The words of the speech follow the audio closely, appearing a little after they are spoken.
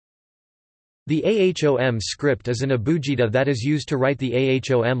The Ahom script is an abugida that is used to write the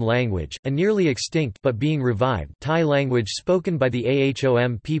Ahom language, a nearly extinct but being revived Thai language spoken by the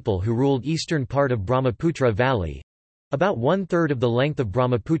Ahom people who ruled eastern part of Brahmaputra Valley—about one-third of the length of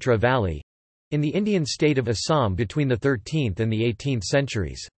Brahmaputra Valley—in the Indian state of Assam between the 13th and the 18th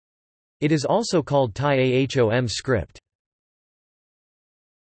centuries. It is also called Thai Ahom script.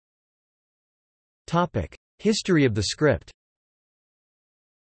 History of the script.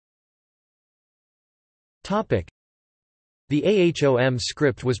 The Ahom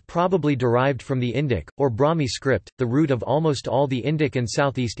script was probably derived from the Indic, or Brahmi script, the root of almost all the Indic and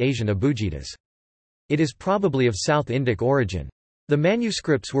Southeast Asian abugidas. It is probably of South Indic origin. The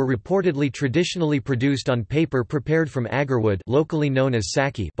manuscripts were reportedly traditionally produced on paper prepared from agarwood, locally known as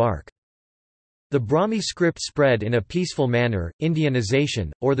saki, bark. The Brahmi script spread in a peaceful manner,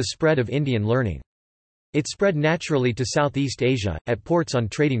 Indianization, or the spread of Indian learning. It spread naturally to Southeast Asia, at ports on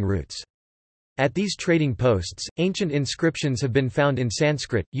trading routes. At these trading posts, ancient inscriptions have been found in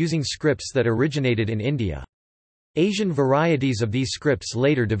Sanskrit, using scripts that originated in India. Asian varieties of these scripts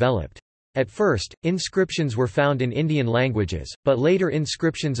later developed. At first, inscriptions were found in Indian languages, but later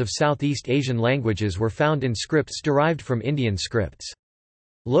inscriptions of Southeast Asian languages were found in scripts derived from Indian scripts.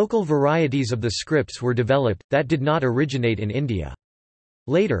 Local varieties of the scripts were developed, that did not originate in India.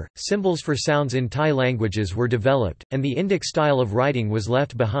 Later, symbols for sounds in Thai languages were developed, and the Indic style of writing was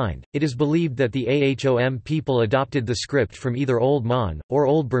left behind. It is believed that the Ahom people adopted the script from either Old Mon, or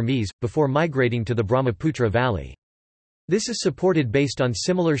Old Burmese, before migrating to the Brahmaputra Valley. This is supported based on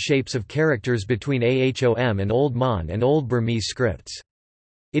similar shapes of characters between Ahom and Old Mon and Old Burmese scripts.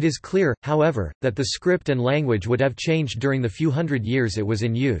 It is clear, however, that the script and language would have changed during the few hundred years it was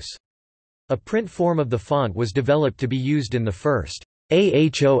in use. A print form of the font was developed to be used in the first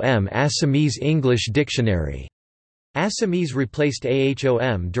Ahom Assamese English Dictionary. Assamese replaced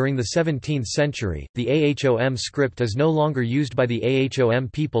Ahom during the 17th century. The Ahom script is no longer used by the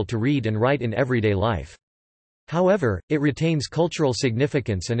Ahom people to read and write in everyday life. However, it retains cultural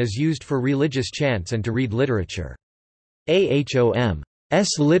significance and is used for religious chants and to read literature.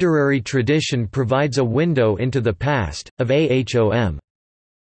 Ahom's literary tradition provides a window into the past of Ahom's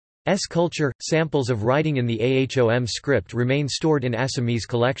culture. Samples of writing in the Ahom script remain stored in Assamese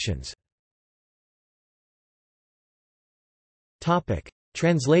collections. Topic: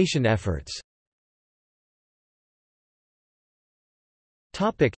 Translation efforts.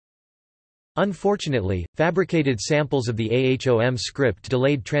 Topic: Unfortunately, fabricated samples of the Ahom script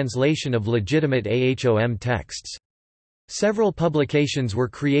delayed translation of legitimate Ahom texts. Several publications were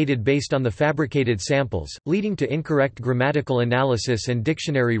created based on the fabricated samples, leading to incorrect grammatical analysis and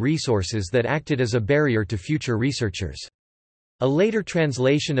dictionary resources that acted as a barrier to future researchers. A later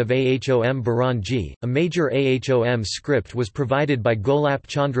translation of Ahom Baranji, a major Ahom script, was provided by Golap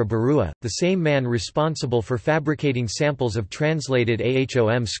Chandra Barua, the same man responsible for fabricating samples of translated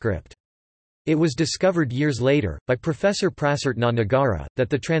Ahom script. It was discovered years later, by Professor Prasartna Nagara, that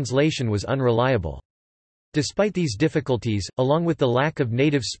the translation was unreliable. Despite these difficulties, along with the lack of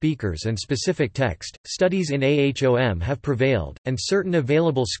native speakers and specific text, studies in Ahom have prevailed, and certain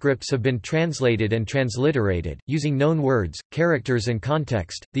available scripts have been translated and transliterated, using known words, characters, and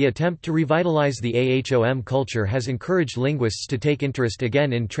context. The attempt to revitalize the Ahom culture has encouraged linguists to take interest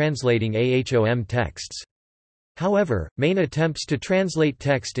again in translating Ahom texts. However, main attempts to translate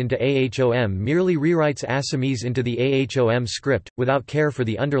text into Ahom merely rewrites Assamese into the Ahom script, without care for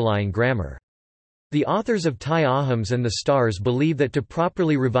the underlying grammar. The authors of Thai Ahoms and the Stars believe that to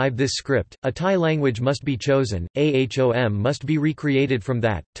properly revive this script, a Thai language must be chosen, Ahom must be recreated from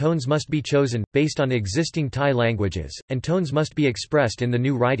that, tones must be chosen, based on existing Thai languages, and tones must be expressed in the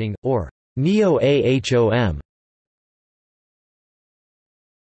new writing, or Neo-Ahom.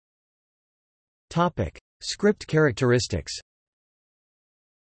 Script characteristics.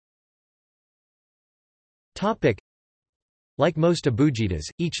 Like most abugidas,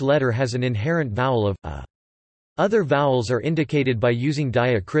 each letter has an inherent vowel of a. Other vowels are indicated by using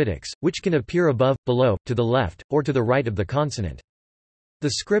diacritics, which can appear above, below, to the left, or to the right of the consonant.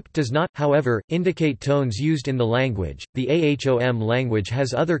 The script does not, however, indicate tones used in the language. The Ahom language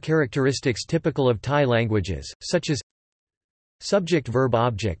has other characteristics typical of Thai languages, such as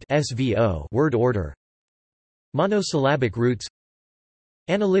subject-verb-object (SVO) word order, monosyllabic roots,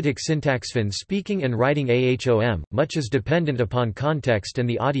 analytic syntax. When speaking and writing Ahom, much is dependent upon context and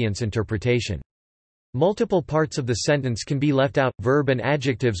the audience interpretation. Multiple parts of the sentence can be left out, verb and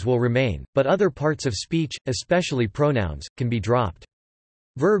adjectives will remain, but other parts of speech, especially pronouns, can be dropped.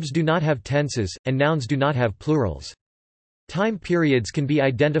 Verbs do not have tenses, and nouns do not have plurals. Time periods can be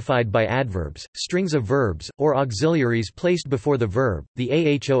identified by adverbs, strings of verbs, or auxiliaries placed before the verb. The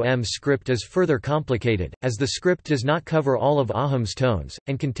Ahom script is further complicated, as the script does not cover all of Ahom's tones,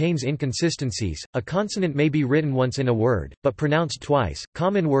 and contains inconsistencies. A consonant may be written once in a word, but pronounced twice,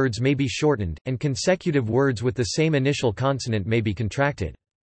 common words may be shortened, and consecutive words with the same initial consonant may be contracted.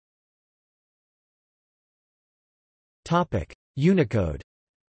 Unicode.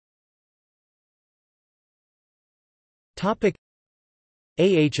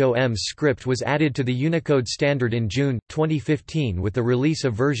 Ahom script was added to the Unicode standard in June, 2015 with the release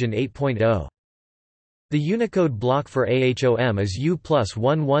of version 8.0. The Unicode block for Ahom is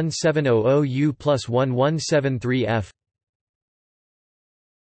U+11700 U+1173F.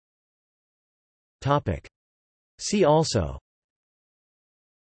 See also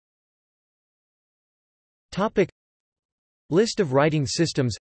List of writing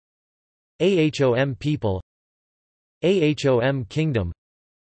systems, Ahom people, Ahom Kingdom,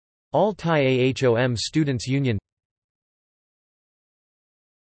 All-Thai Ahom Students Union.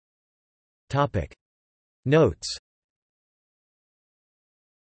 Notes.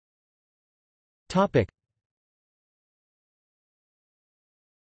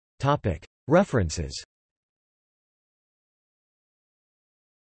 References.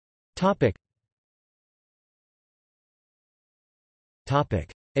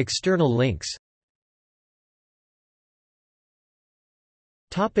 External links.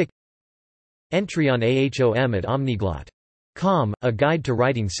 Entry on Ahom at omniglot.com, a guide to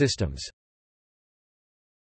writing systems.